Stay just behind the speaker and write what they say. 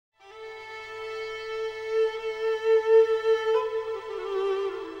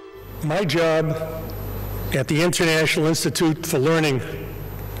My job at the International Institute for Learning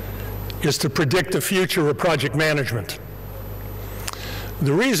is to predict the future of project management.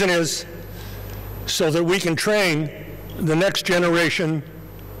 The reason is so that we can train the next generation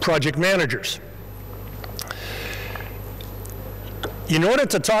project managers. In order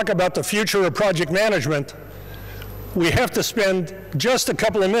to talk about the future of project management, we have to spend just a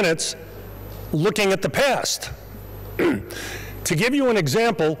couple of minutes looking at the past. To give you an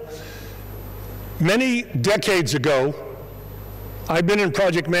example, many decades ago, I've been in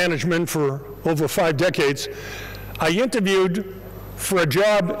project management for over 5 decades, I interviewed for a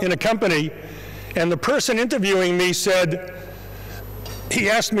job in a company, and the person interviewing me said, he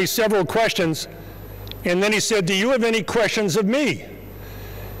asked me several questions, and then he said, "Do you have any questions of me?"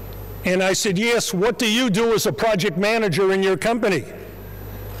 And I said, "Yes, what do you do as a project manager in your company?"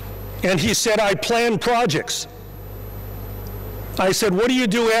 And he said, "I plan projects." I said, "What do you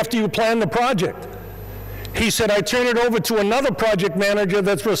do after you plan the project?" He said, "I turn it over to another project manager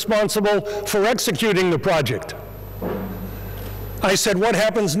that's responsible for executing the project." I said, "What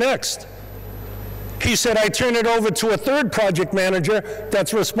happens next?" He said, "I turn it over to a third project manager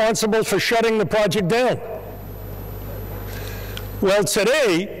that's responsible for shutting the project down." Well,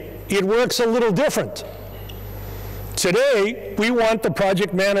 today, it works a little different. Today, we want the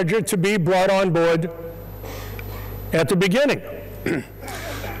project manager to be brought on board at the beginning.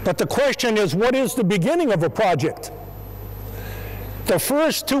 But the question is, what is the beginning of a project? The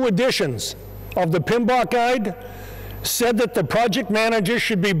first 2 editions of the PMBOK guide said that the project manager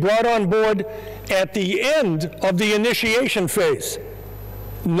should be brought on board at the end of the initiation phase.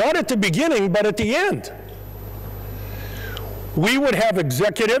 Not at the beginning, but at the end. We would have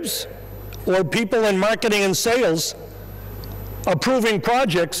executives or people in marketing and sales approving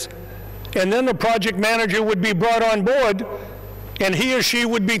projects, and then the project manager would be brought on board, and he or she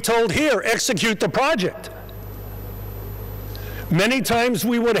would be told, "Here, execute the project." Many times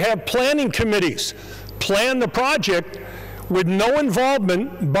we would have planning committees plan the project with no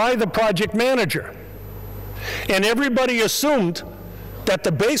involvement by the project manager. And everybody assumed that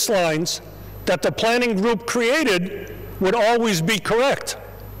the baselines that the planning group created would always be correct.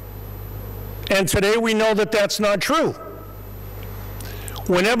 And today we know that that's not true.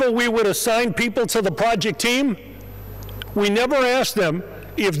 Whenever we would assign people to the project team, we never asked them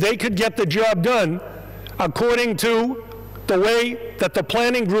if they could get the job done according to the way that the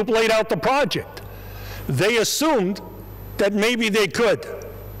planning group laid out the project. They assumed that maybe they could.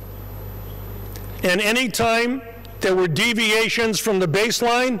 And anytime there were deviations from the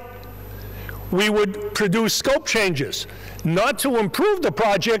baseline, we would produce scope changes, not to improve the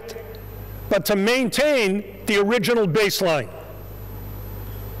project, but to maintain the original baseline.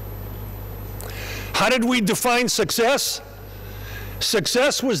 How did we define success?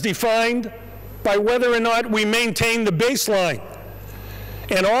 Success was defined by whether or not we maintained the baseline.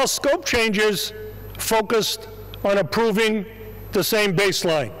 And all scope changes focused on improving the same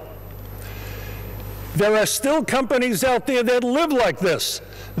baseline. There are still companies out there that live like this.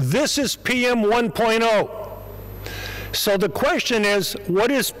 This is PM 1.0. So the question is,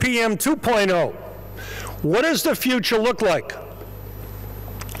 what is PM 2.0? What does the future look like?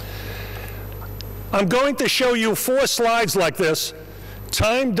 I'm going to show you 4 slides like this.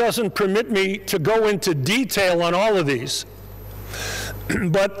 Time doesn't permit me to go into detail on all of these.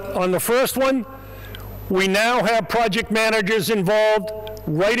 But on the first one, we now have project managers involved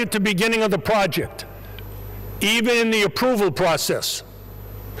right at the beginning of the project, even in the approval process.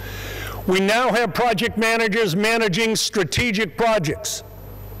 We now have project managers managing strategic projects.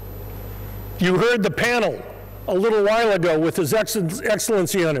 You heard the panel a little while ago with His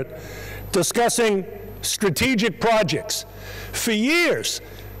Excellency on it, discussing strategic projects. For years,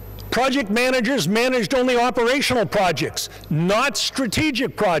 project managers managed only operational projects, not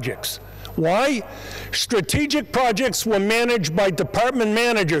strategic projects. Why? Strategic projects were managed by department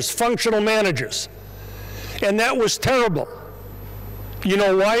managers, functional managers, and that was terrible. You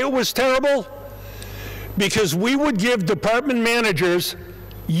know why it was terrible? Because we would give department managers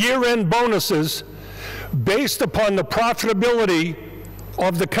year-end bonuses based upon the profitability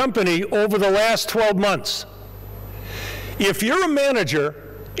of the company over the last 12 months. If you're a manager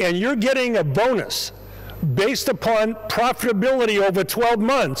and you're getting a bonus based upon profitability over 12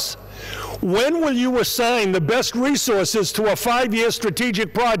 months, when will you assign the best resources to a 5-year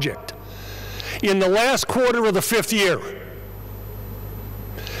strategic project? In the last quarter of the 5th year.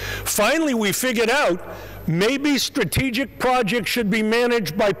 Finally, we figured out maybe strategic projects should be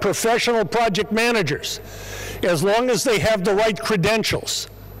managed by professional project managers, as long as they have the right credentials.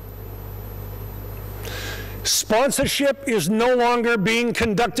 Sponsorship is no longer being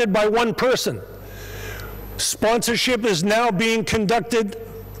conducted by one person. Sponsorship is now being conducted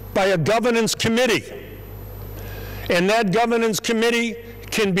by a governance committee. And that governance committee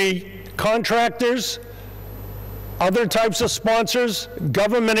can be contractors, other types of sponsors,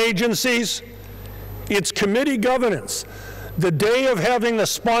 government agencies. It's committee governance. The day of having the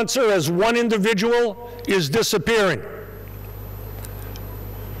sponsor as one individual is disappearing.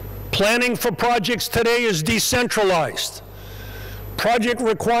 Planning for projects today is decentralized. Project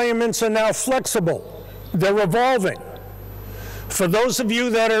requirements are now flexible. They're evolving. For those of you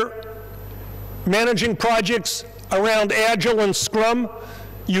that are managing projects around Agile and Scrum,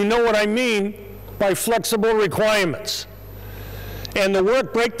 you know what I mean by flexible requirements. And the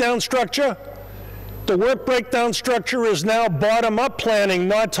work breakdown structure? The work breakdown structure is now bottom-up planning,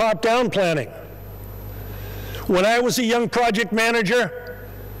 not top-down planning. When I was a young project manager,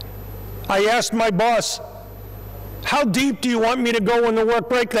 I asked my boss, how deep do you want me to go in the work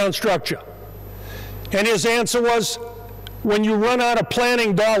breakdown structure? And his answer was, when you run out of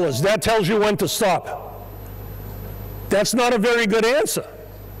planning dollars, that tells you when to stop. That's not a very good answer.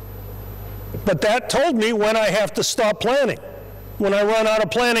 But that told me when I have to stop planning, when I run out of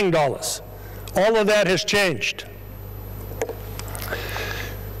planning dollars. All of that has changed.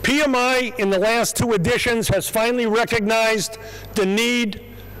 PMI in the last 2 editions has finally recognized the need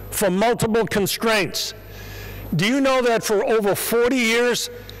for multiple constraints. Do you know that for over 40 years,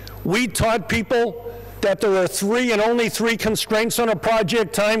 we taught people that there are 3 and only 3 constraints on a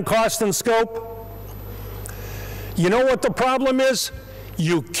project: time, cost, and scope? You know what the problem is?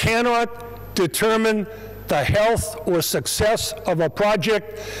 You cannot determine the health or success of a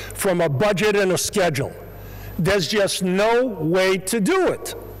project from a budget and a schedule. There's just no way to do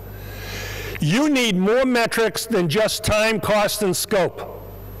it. You need more metrics than just time, cost, and scope.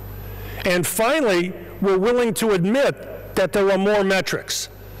 And finally, we're willing to admit that there are more metrics.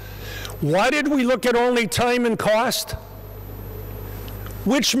 Why did we look at only time and cost?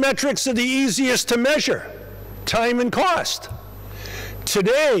 Which metrics are the easiest to measure? Time and cost.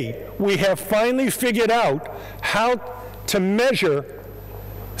 Today, we have finally figured out how to measure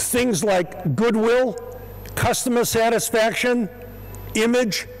things like goodwill, customer satisfaction,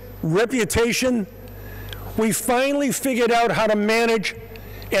 image, reputation. We finally figured out how to manage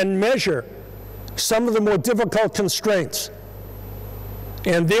and measure some of the more difficult constraints.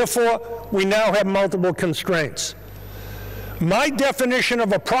 And therefore, we now have multiple constraints. My definition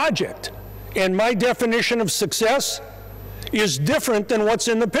of a project and my definition of success is different than what's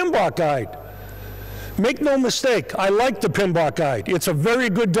in the PMBOK guide. Make no mistake, I like the PMBOK guide. It's a very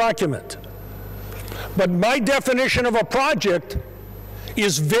good document. But my definition of a project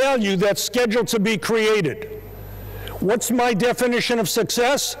is value that's scheduled to be created. What's my definition of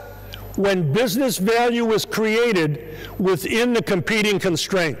success? When business value is created within the competing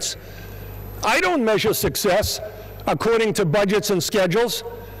constraints. I don't measure success according to budgets and schedules.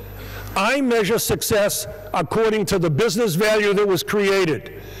 I measure success according to the business value that was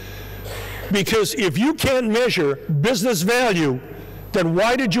created. Because if you can't measure business value, then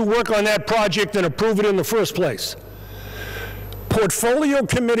why did you work on that project and approve it in the first place? Portfolio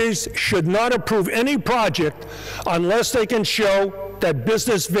committees should not approve any project unless they can show that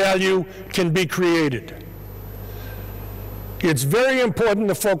business value can be created. It's very important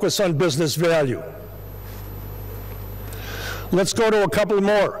to focus on business value. Let's go to a couple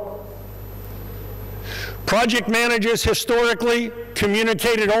more. Project managers historically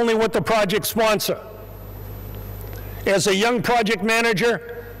communicated only with the project sponsor. As a young project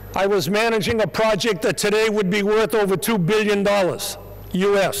manager, I was managing a project that today would be worth over $2 billion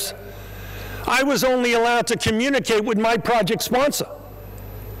US. I was only allowed to communicate with my project sponsor.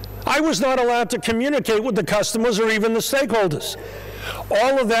 I was not allowed to communicate with the customers or even the stakeholders.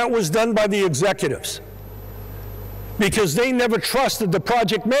 All of that was done by the executives because they never trusted the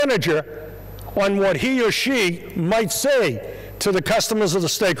project manager on what he or she might say to the customers or the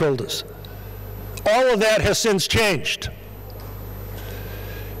stakeholders. All of that has since changed.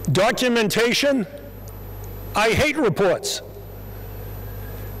 Documentation, I hate reports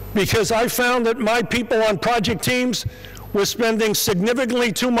because I found that my people on project teams were spending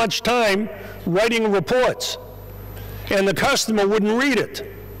significantly too much time writing reports, and the customer wouldn't read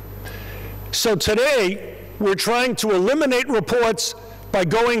it. So today, we're trying to eliminate reports by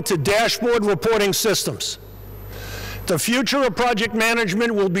going to dashboard reporting systems. The future of project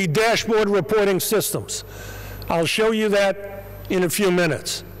management will be dashboard reporting systems. I'll show you that in a few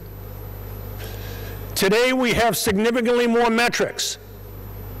minutes. Today, we have significantly more metrics.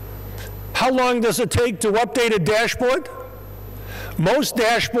 How long does it take to update a dashboard? Most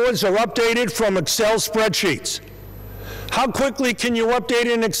dashboards are updated from Excel spreadsheets. How quickly can you update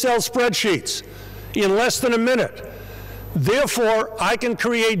in Excel spreadsheets? In less than a minute. Therefore, I can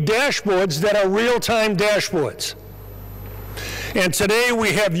create dashboards that are real-time dashboards. And today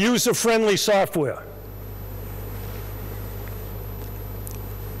we have user-friendly software.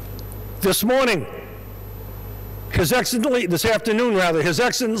 This afternoon, His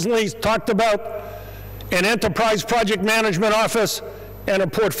Excellency talked about an enterprise project management office and a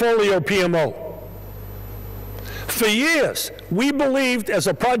portfolio PMO. For years, we believed as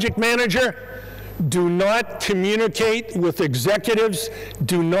a project manager, do not communicate with executives,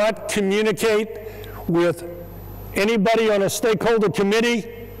 do not communicate with anybody on a stakeholder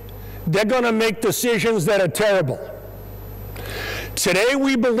committee. They're going to make decisions that are terrible. Today,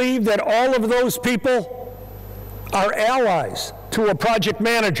 we believe that all of those people are allies to a project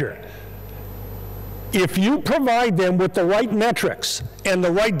manager. If you provide them with the right metrics and the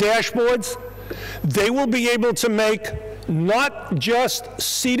right dashboards, they will be able to make not just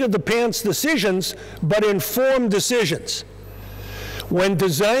seat-of-the-pants decisions, but informed decisions. When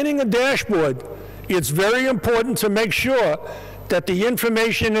designing a dashboard, it's very important to make sure that the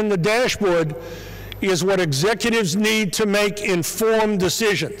information in the dashboard is what executives need to make informed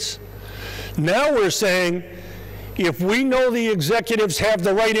decisions. Now we're saying, if we know the executives have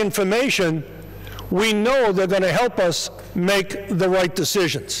the right information, we know they're going to help us make the right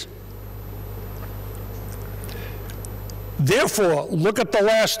decisions. Therefore, look at the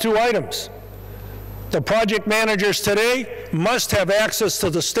last two items. The project managers today must have access to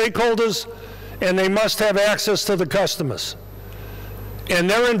the stakeholders, and they must have access to the customers. And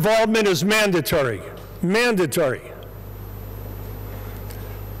their involvement is mandatory. Mandatory.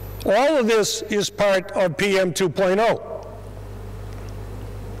 All of this is part of PM 2.0.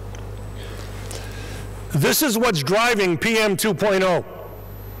 This is what's driving PM 2.0.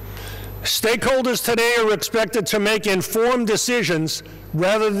 Stakeholders today are expected to make informed decisions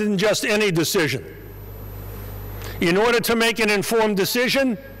rather than just any decision. In order to make an informed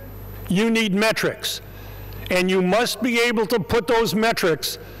decision, you need metrics. And you must be able to put those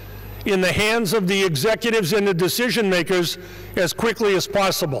metrics in the hands of the executives and the decision makers as quickly as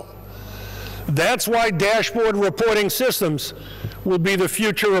possible. That's why dashboard reporting systems will be the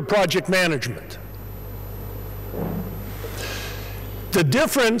future of project management. The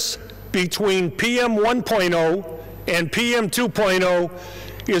difference between PM 1.0 and PM 2.0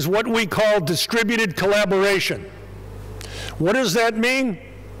 is what we call distributed collaboration. What does that mean?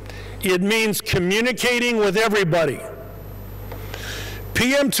 It means communicating with everybody.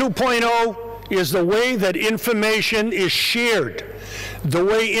 PM 2.0 is the way that information is shared, the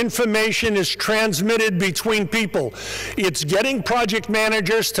way information is transmitted between people. It's getting project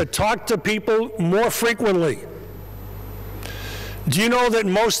managers to talk to people more frequently. Do you know that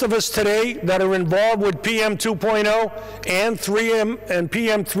most of us today that are involved with PM 2.0 and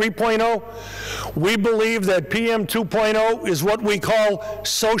PM 3.0, we believe that PM 2.0 is what we call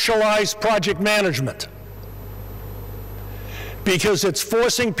socialized project management, because it's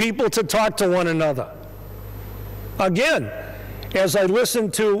forcing people to talk to one another. Again, as I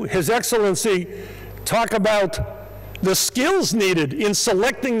listened to His Excellency talk about the skills needed in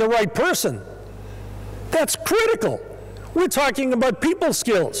selecting the right person, that's critical. We're talking about people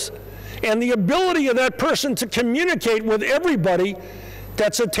skills and the ability of that person to communicate with everybody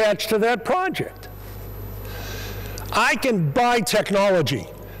that's attached to that project. I can buy technology.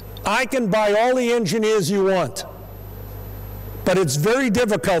 I can buy all the engineers you want. But it's very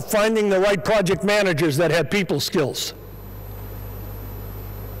difficult finding the right project managers that have people skills.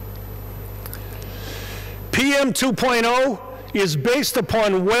 PM 2.0 is based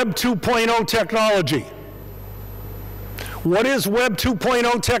upon Web 2.0 technology. What is Web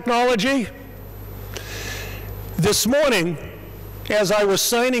 2.0 technology? This morning, as I was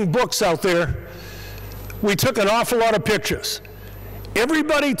signing books out there, we took an awful lot of pictures.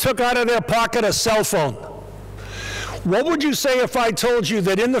 Everybody took out of their pocket a cell phone. What would you say if I told you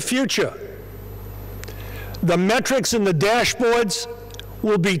that in the future, the metrics in the dashboards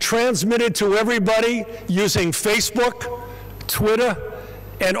will be transmitted to everybody using Facebook, Twitter,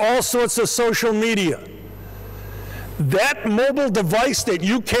 and all sorts of social media? That mobile device that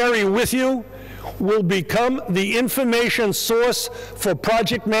you carry with you will become the information source for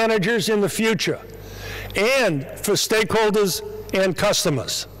project managers in the future and for stakeholders and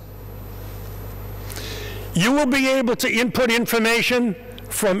customers. You will be able to input information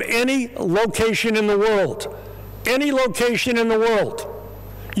from any location in the world. Any location in the world,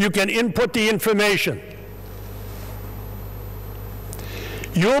 you can input the information.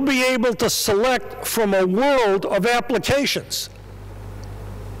 You'll be able to select from a world of applications.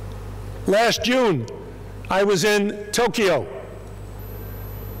 Last June, I was in Tokyo.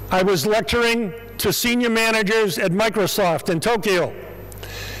 I was lecturing to senior managers at Microsoft in Tokyo.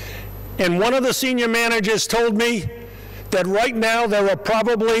 And one of the senior managers told me that right now there are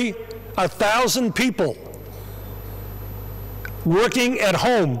probably 1,000 people working at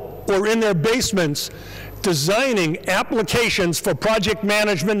home or in their basements designing applications for project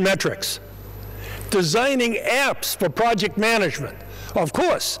management metrics. Designing apps for project management. Of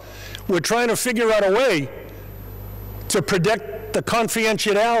course, we're trying to figure out a way to protect the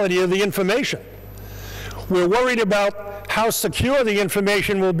confidentiality of the information. We're worried about how secure the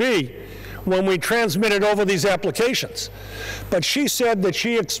information will be when we transmit it over these applications. But she said that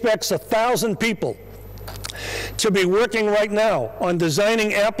she expects 1,000 people to be working right now on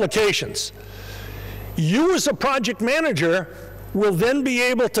designing applications. You as a project manager will then be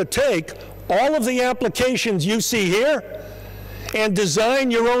able to take all of the applications you see here and design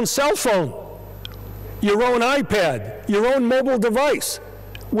your own cell phone, your own iPad, your own mobile device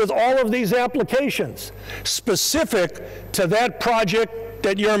with all of these applications specific to that project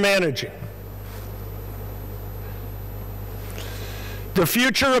that you're managing. The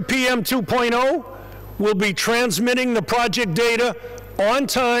future of PM 2.0 will be transmitting the project data on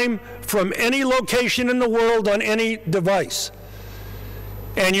time from any location in the world on any device.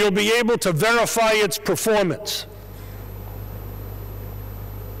 And you'll be able to verify its performance.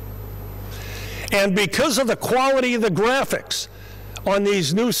 And because of the quality of the graphics on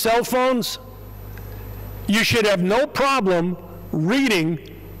these new cell phones, you should have no problem reading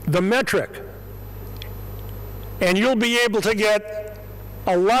the metric. And you'll be able to get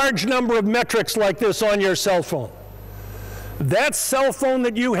a large number of metrics like this on your cell phone. That cell phone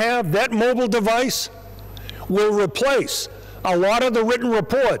that you have, that mobile device, will replace a lot of the written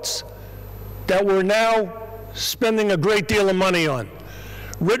reports that we're now spending a great deal of money on.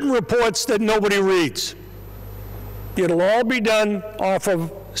 Written reports that nobody reads. It'll all be done off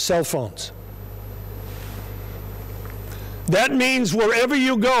of cell phones. That means wherever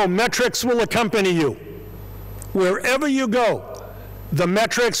you go, metrics will accompany you. Wherever you go, the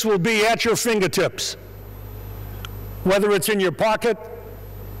metrics will be at your fingertips. Whether it's in your pocket,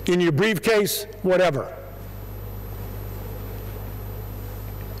 in your briefcase, whatever.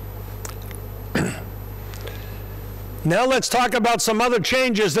 Now let's talk about some other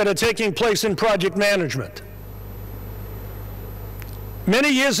changes that are taking place in project management. Many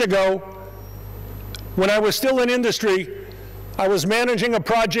years ago, when I was still in industry, I was managing a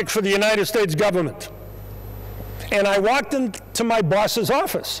project for the United States government. And I walked into my boss's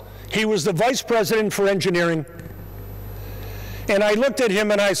office. He was the vice president for engineering. And I looked at him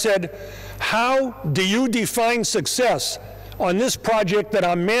and I said, how do you define success on this project that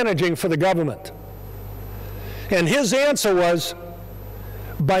I'm managing for the government? And his answer was,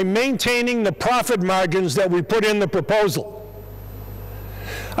 by maintaining the profit margins that we put in the proposal.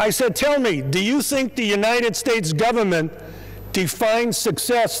 I said, tell me, do you think the United States government defines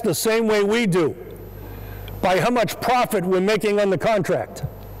success the same way we do? By how much profit we're making on the contract?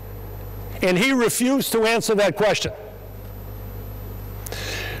 And he refused to answer that question.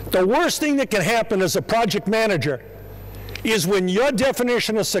 The worst thing that can happen as a project manager is when your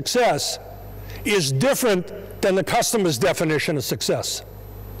definition of success is different than the customer's definition of success.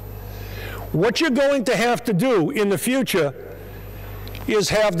 What you're going to have to do in the future is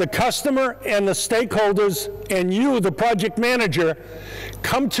have the customer and the stakeholders and you, the project manager,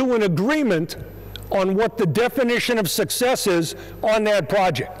 come to an agreement on what the definition of success is on that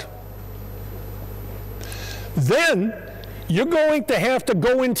project. Then you're going to have to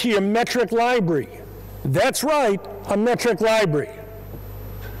go into your metric library. That's right, a metric library.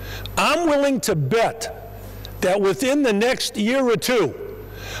 I'm willing to bet that within the next year or two,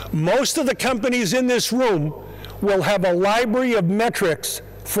 most of the companies in this room will have a library of metrics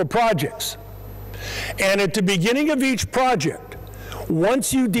for projects. And at the beginning of each project,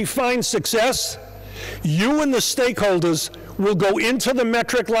 once you define success, you and the stakeholders will go into the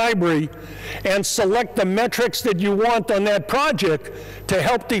metric library and select the metrics that you want on that project to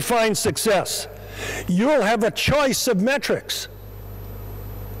help define success. You'll have a choice of metrics.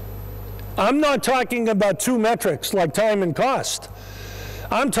 I'm not talking about 2 metrics like time and cost.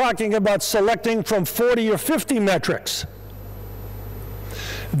 I'm talking about selecting from 40 or 50 metrics.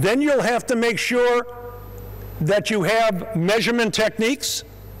 Then you'll have to make sure that you have measurement techniques,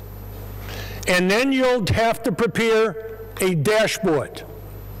 and then you'll have to prepare a dashboard.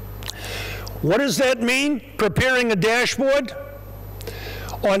 What does that mean, preparing a dashboard?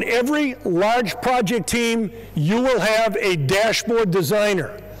 On every large project team, you will have a dashboard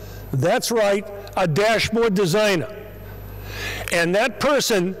designer. That's right, a dashboard designer. And that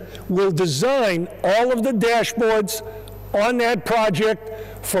person will design all of the dashboards on that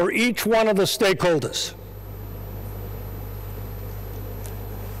project for each one of the stakeholders.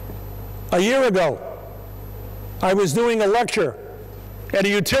 A year ago, I was doing a lecture at a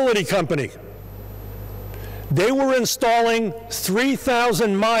utility company. They were installing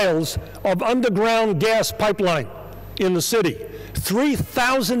 3,000 miles of underground gas pipeline in the city.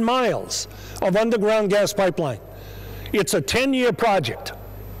 3,000 miles of underground gas pipeline. It's a 10-year project.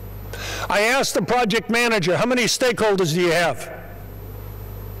 I asked the project manager, how many stakeholders do you have?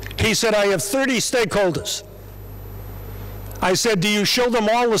 He said, I have 30 stakeholders. I said, do you show them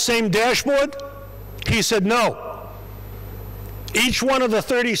all the same dashboard? He said, no. Each one of the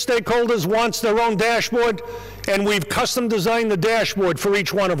 30 stakeholders wants their own dashboard, and we've custom designed the dashboard for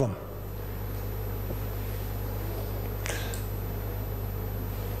each one of them.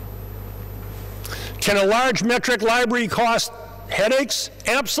 Can a large metric library cost headaches?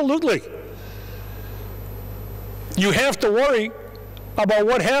 Absolutely. You have to worry about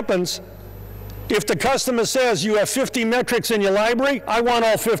what happens if the customer says you have 50 metrics in your library, I want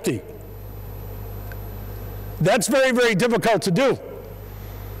all 50. That's very, very difficult to do.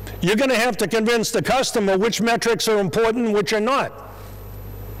 You're going to have to convince the customer which metrics are important and which are not.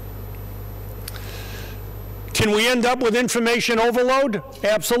 Can we end up with information overload?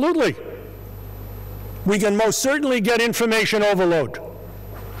 Absolutely. We can most certainly get information overload.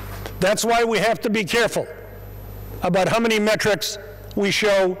 That's why we have to be careful about how many metrics we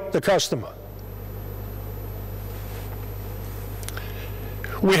show the customer.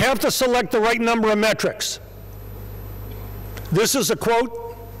 We have to select the right number of metrics. This is a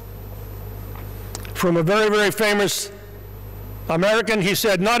quote from a very, very famous American. He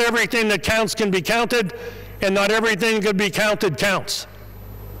said, not everything that counts can be counted, and not everything that can be counted counts.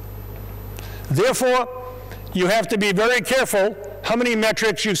 Therefore, you have to be very careful how many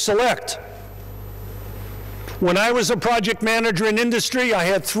metrics you select. When I was a project manager in industry, I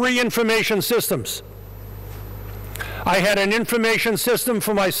had 3 information systems. I had an information system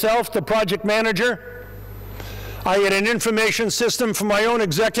for myself, the project manager. I had an information system for my own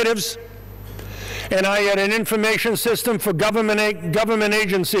executives. And I had an information system for government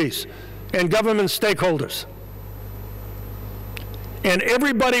agencies and government stakeholders. And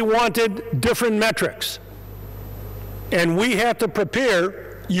everybody wanted different metrics. And we had to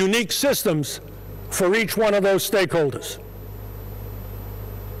prepare unique systems for each one of those stakeholders.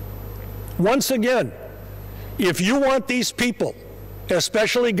 Once again, if you want these people,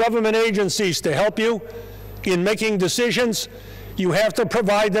 especially government agencies, to help you in making decisions, you have to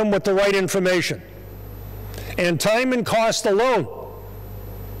provide them with the right information. And time and cost alone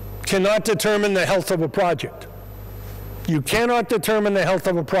cannot determine the health of a project. You cannot determine the health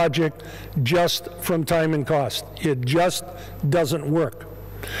of a project just from time and cost. It just doesn't work.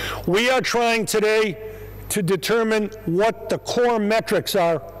 We are trying today to determine what the core metrics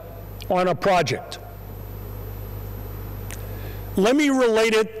are on a project. Let me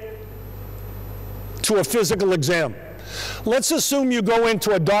relate it to a physical exam. Let's assume you go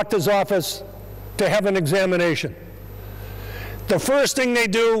into a doctor's office to have an examination. The first thing they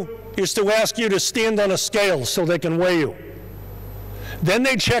do is to ask you to stand on a scale so they can weigh you. Then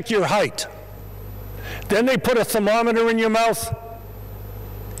they check your height. Then they put a thermometer in your mouth,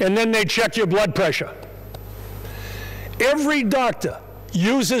 and then they check your blood pressure. Every doctor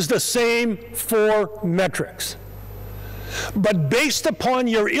uses the same 4 metrics. But based upon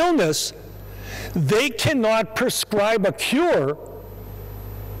your illness, they cannot prescribe a cure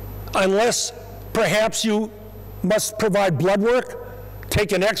unless perhaps you must provide blood work,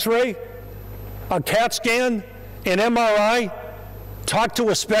 take an X-ray, a CAT scan, an MRI, talk to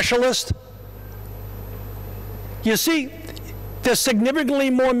a specialist. You see, there's significantly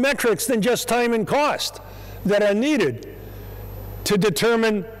more metrics than just time and cost that are needed to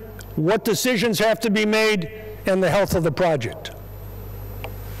determine what decisions have to be made and the health of the project.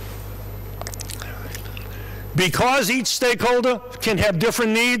 Because each stakeholder can have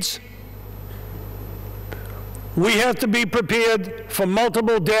different needs, we have to be prepared for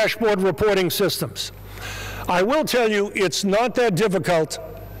multiple dashboard reporting systems. I will tell you, it's not that difficult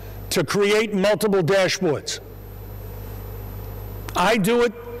to create multiple dashboards. I do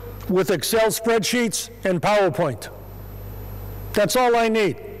it with Excel spreadsheets and PowerPoint. That's all I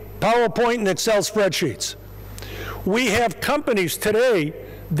need, PowerPoint and Excel spreadsheets. We have companies today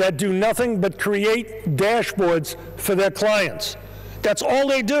that do nothing but create dashboards for their clients. That's all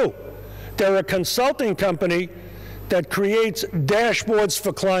they do. They're a consulting company that creates dashboards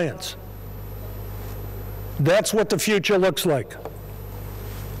for clients. That's what the future looks like.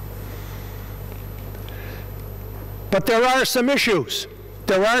 But there are some issues.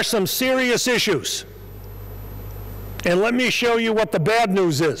 There are some serious issues. And let me show you what the bad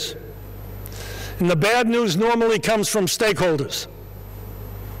news is. And the bad news normally comes from stakeholders.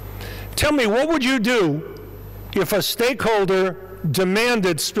 Tell me, what would you do if a stakeholder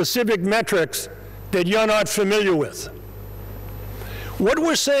demanded specific metrics that you're not familiar with? What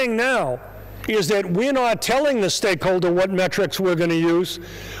we're saying now is that we're not telling the stakeholder what metrics we're going to use.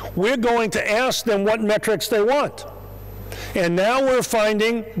 We're going to ask them what metrics they want. And now we're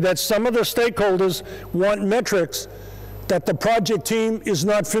finding that some of the stakeholders want metrics that the project team is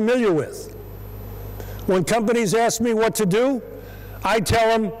not familiar with. When companies ask me what to do, I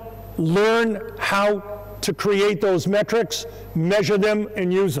tell them, learn how to create those metrics, measure them,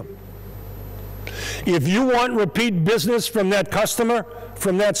 and use them. If you want repeat business from that customer,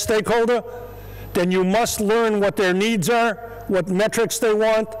 from that stakeholder, then you must learn what their needs are, what metrics they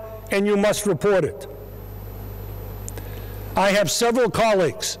want, and you must report it. I have several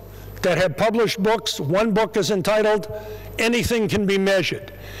colleagues that have published books. One book is entitled, Anything Can Be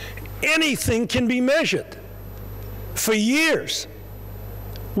Measured. Anything can be measured. For years,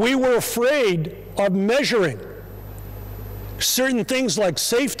 we were afraid of measuring certain things like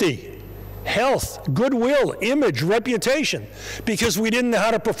safety, health, goodwill, image, reputation, because we didn't know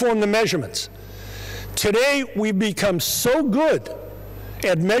how to perform the measurements. Today, we've become so good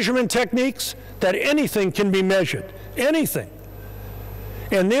at measurement techniques that anything can be measured, anything.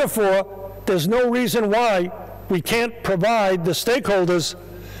 And therefore, there's no reason why we can't provide the stakeholders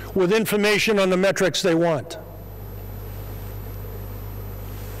with information on the metrics they want.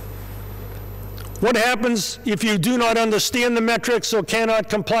 What happens if you do not understand the metrics or cannot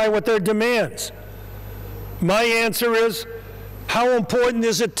comply with their demands? My answer is, how important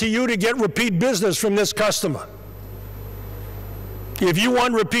is it to you to get repeat business from this customer? If you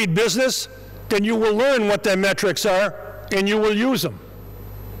want repeat business, then you will learn what their metrics are and you will use them.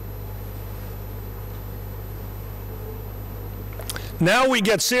 Now we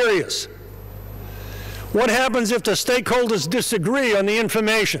get serious. What happens if the stakeholders disagree on the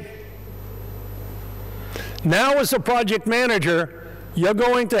information? Now, as a project manager, you're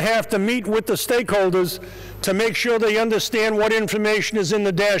going to have to meet with the stakeholders to make sure they understand what information is in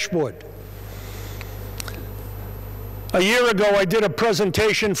the dashboard. A year ago, I did a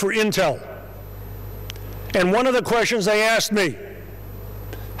presentation for Intel. And one of the questions they asked me,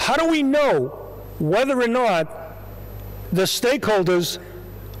 how do we know whether or not the stakeholders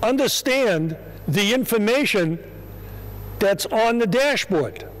understand the information that's on the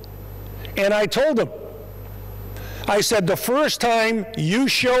dashboard? And I told them, I said, the first time you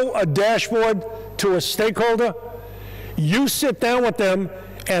show a dashboard to a stakeholder, you sit down with them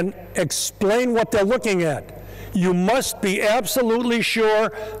and explain what they're looking at. You must be absolutely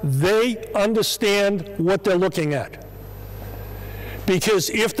sure they understand what they're looking at. Because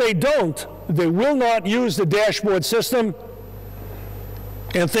if they don't, they will not use the dashboard system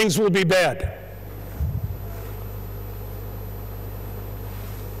and things will be bad.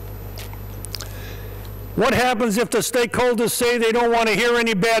 What happens if the stakeholders say they don't want to hear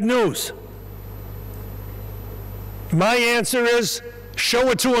any bad news? My answer is, show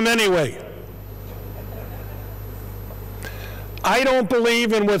it to them anyway. I don't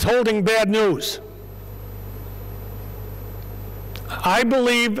believe in withholding bad news. I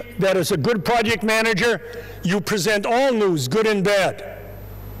believe that as a good project manager, you present all news, good and bad.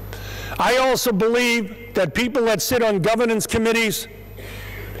 I also believe that people that sit on governance committees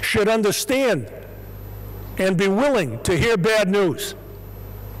should understand and be willing to hear bad news,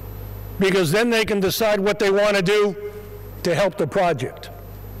 because then they can decide what they want to do to help the project.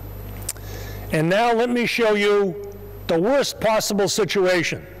 And now let me show you the worst possible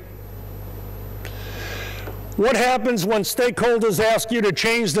situation. What happens when stakeholders ask you to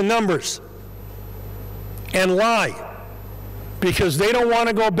change the numbers and lie because they don't want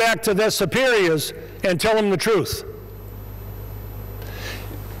to go back to their superiors and tell them the truth?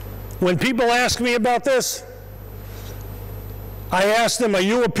 When people ask me about this, I ask them, are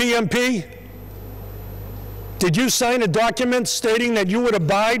you a PMP? Did you sign a document stating that you would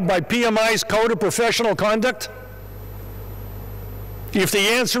abide by PMI's Code of Professional Conduct? If the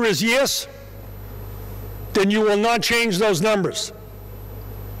answer is yes, then you will not change those numbers.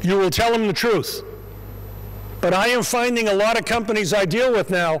 You will tell them the truth. But I am finding a lot of companies I deal with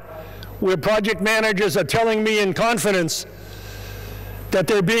now where project managers are telling me in confidence that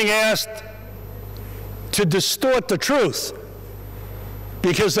they're being asked to distort the truth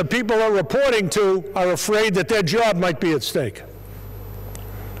because the people they're reporting to are afraid that their job might be at stake.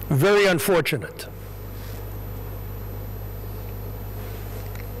 Very unfortunate.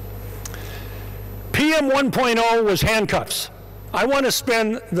 PM 1.0 was handcuffs. I want to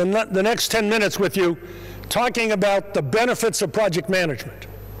spend the next 10 minutes with you talking about the benefits of project management.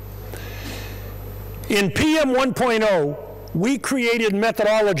 In PM 1.0, we created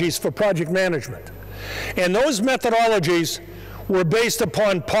methodologies for project management. And those methodologies were based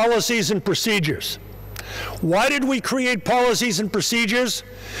upon policies and procedures. Why did we create policies and procedures?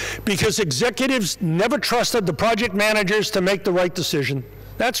 Because executives never trusted the project managers to make the right decision.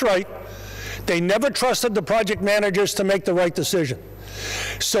 That's right. They never trusted the project managers to make the right decision.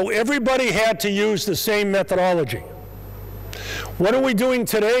 So everybody had to use the same methodology. What are we doing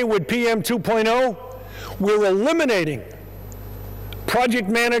today with PM 2.0? We're eliminating project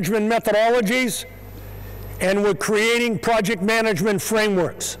management methodologies, and we're creating project management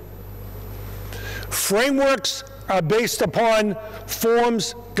frameworks. Frameworks are based upon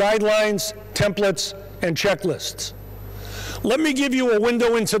forms, guidelines, templates, and checklists. Let me give you a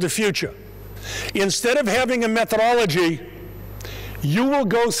window into the future. Instead of having a methodology, you will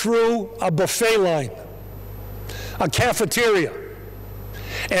go through a buffet line, a cafeteria,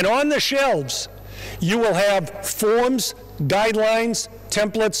 and on the shelves, you will have forms, guidelines,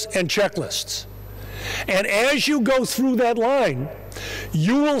 templates, and checklists. And as you go through that line,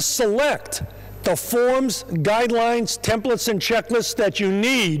 you will select the forms, guidelines, templates, and checklists that you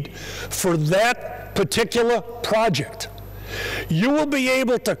need for that particular project. You will be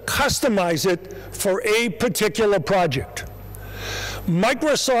able to customize it for a particular project.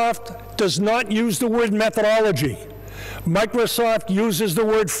 Microsoft does not use the word methodology. Microsoft uses the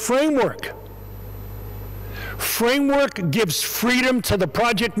word framework. Framework gives freedom to the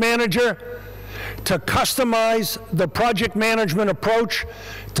project manager to customize the project management approach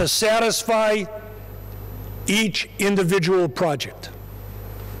to satisfy each individual project.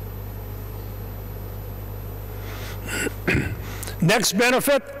 Next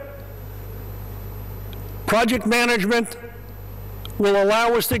benefit, project management will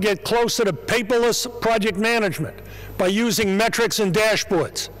allow us to get closer to paperless project management by using metrics and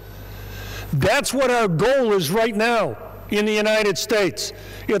dashboards. That's what our goal is right now in the United States.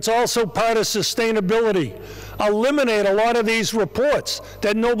 It's also part of sustainability. Eliminate a lot of these reports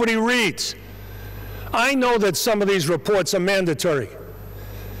that nobody reads. I know that some of these reports are mandatory,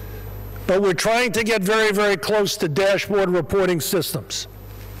 but we're trying to get very, very close to dashboard reporting systems.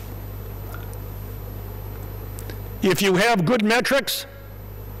 If you have good metrics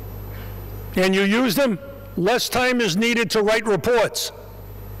and you use them, less time is needed to write reports.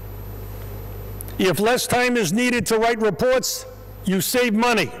 If less time is needed to write reports, you save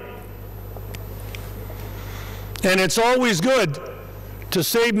money. And it's always good to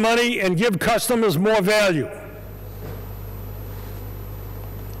save money and give customers more value.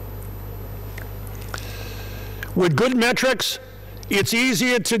 With good metrics, it's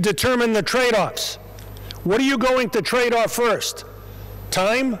easier to determine the trade-offs. What are you going to trade off first?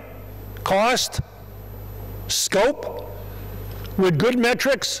 Time, cost, scope? With good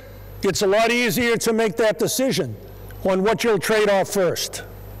metrics, it's a lot easier to make that decision on what you'll trade off first.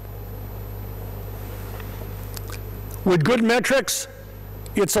 With good metrics,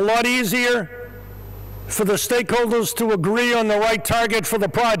 it's a lot easier for the stakeholders to agree on the right target for the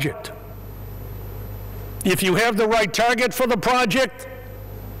project. If you have the right target for the project,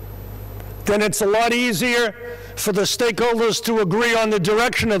 then it's a lot easier for the stakeholders to agree on the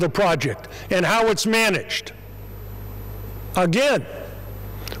direction of the project and how it's managed. Again,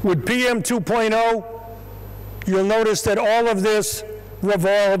 with PM 2.0, you'll notice that all of this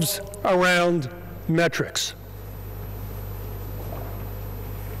revolves around metrics.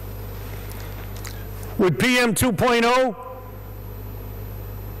 With PM 2.0,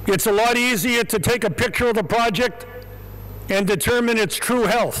 it's a lot easier to take a picture of the project and determine its true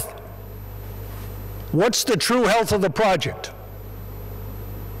health. What's the true health of the project?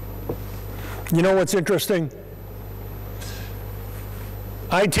 You know what's interesting?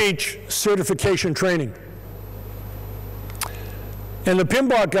 I teach certification training. And the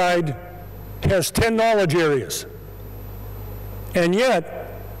PMBOK guide has 10 knowledge areas. And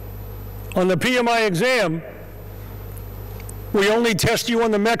yet, on the PMI exam, we only test you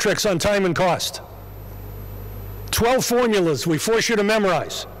on the metrics on time and cost. 12 formulas we force you to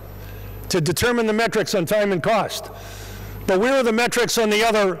memorize to determine the metrics on time and cost. But where are the metrics on the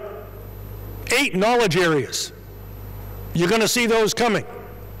other 8 knowledge areas? You're going to see those coming.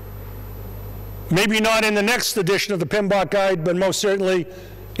 Maybe not in the next edition of the PMBOK guide, but most certainly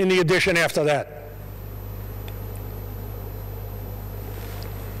in the edition after that.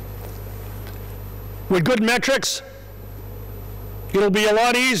 With good metrics, it'll be a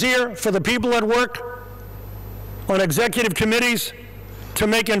lot easier for the people that work on executive committees to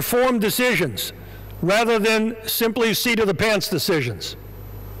make informed decisions rather than simply seat-of-the-pants decisions.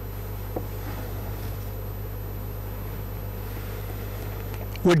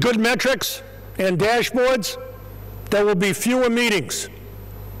 With good metrics and dashboards, there will be fewer meetings,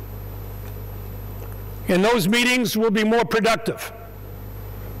 and those meetings will be more productive.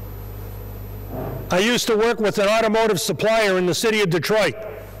 I used to work with an automotive supplier in the city of Detroit,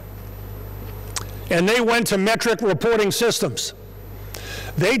 and they went to metric reporting systems.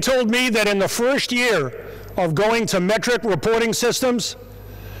 They told me that in the first year of going to metric reporting systems,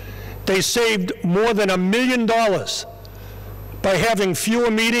 they saved more than $1 million by having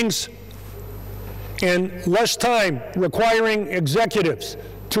fewer meetings and less time requiring executives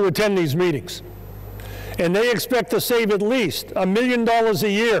to attend these meetings. And they expect to save at least $1 million a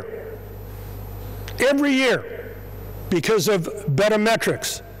year, every year, because of better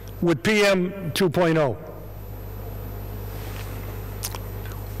metrics with PM 2.0.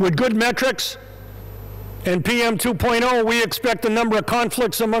 With good metrics and PM 2.0, we expect the number of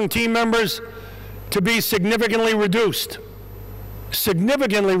conflicts among team members to be significantly reduced.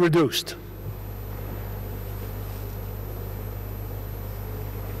 Significantly reduced.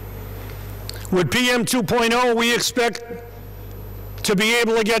 With PM 2.0, we expect to be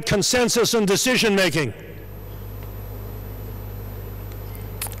able to get consensus in decision making.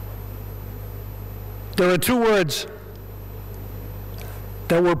 There are two words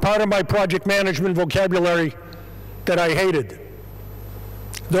that were part of my project management vocabulary that I hated.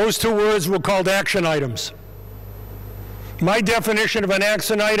 Those two words were called action items. My definition of an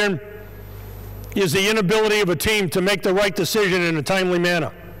action item is the inability of a team to make the right decision in a timely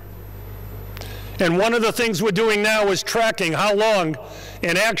manner. And one of the things we're doing now is tracking how long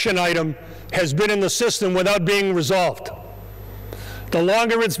an action item has been in the system without being resolved. The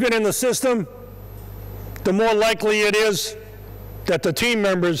longer it's been in the system, the more likely it is that the team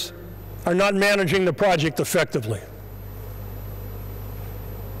members are not managing the project effectively.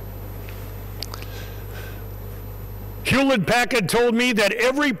 Hewlett-Packard told me that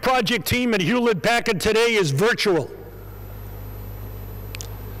every project team at Hewlett-Packard today is virtual.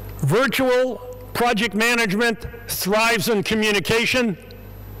 Virtual project management thrives on communication,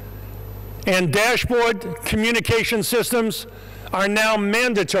 and dashboard communication systems are now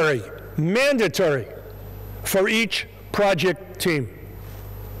mandatory for each project team.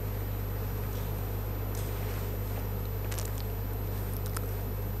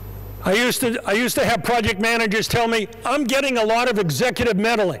 I used to have project managers tell me, I'm getting a lot of executive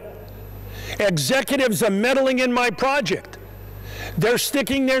meddling. Executives are meddling in my project. They're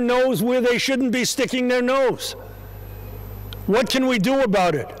sticking their nose where they shouldn't be sticking their nose. What can we do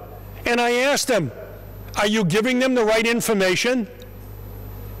about it? And I asked them, are you giving them the right information?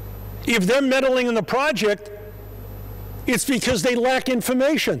 If they're meddling in the project, it's because they lack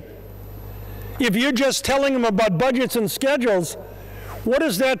information. If you're just telling them about budgets and schedules, what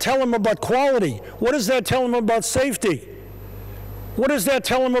does that tell them about quality? What does that tell them about safety? What does that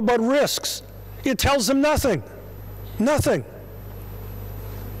tell them about risks? It tells them nothing. Nothing.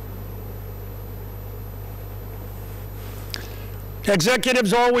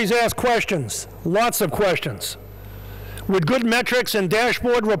 Executives always ask questions, lots of questions. With good metrics and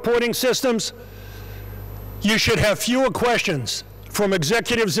dashboard reporting systems, you should have fewer questions from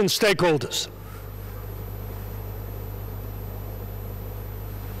executives and stakeholders.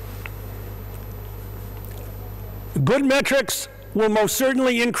 Good metrics will most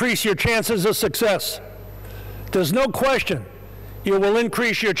certainly increase your chances of success. There's no question it will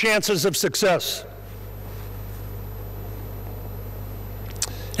increase your chances of success.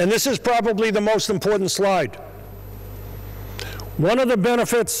 And this is probably the most important slide. One of the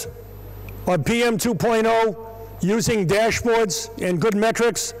benefits of PM 2.0 using dashboards and good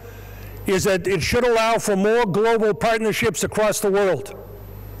metrics is that it should allow for more global partnerships across the world.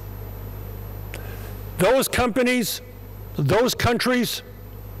 Those companies, those countries,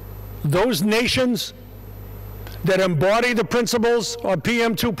 those nations that embody the principles of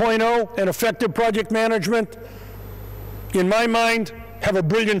PM 2.0 and effective project management, in my mind, have a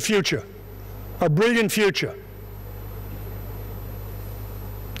brilliant future. A brilliant future.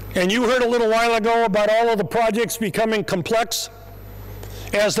 And you heard a little while ago about all of the projects becoming complex.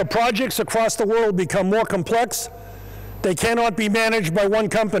 As the projects across the world become more complex, they cannot be managed by one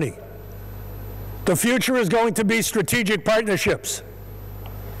company. The future is going to be strategic partnerships.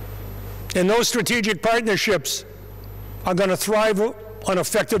 And those strategic partnerships are going to thrive on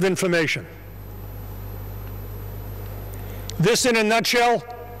effective information. This, in a nutshell,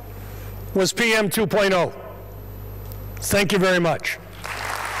 was PM 2.0. Thank you very much.